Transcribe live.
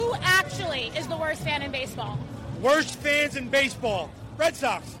Cincinnati is the worst fan in baseball? Worst fans in baseball. Red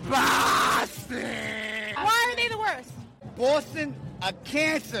Sox. Boston! Why are they the worst? Boston, a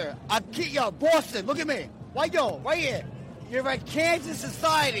cancer. Boston, look at me. Right here. You're a cancer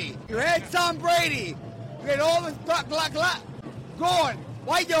society. You had Tom Brady. You had all this gone.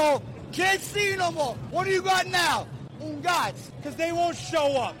 White can't see you no more. What do you got now? Gods. Because they won't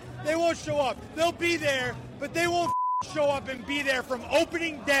show up. They'll be there, but they won't show up and be there from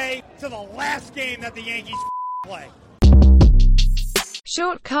opening day to the last game that the Yankees play.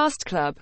 Short Cast Club.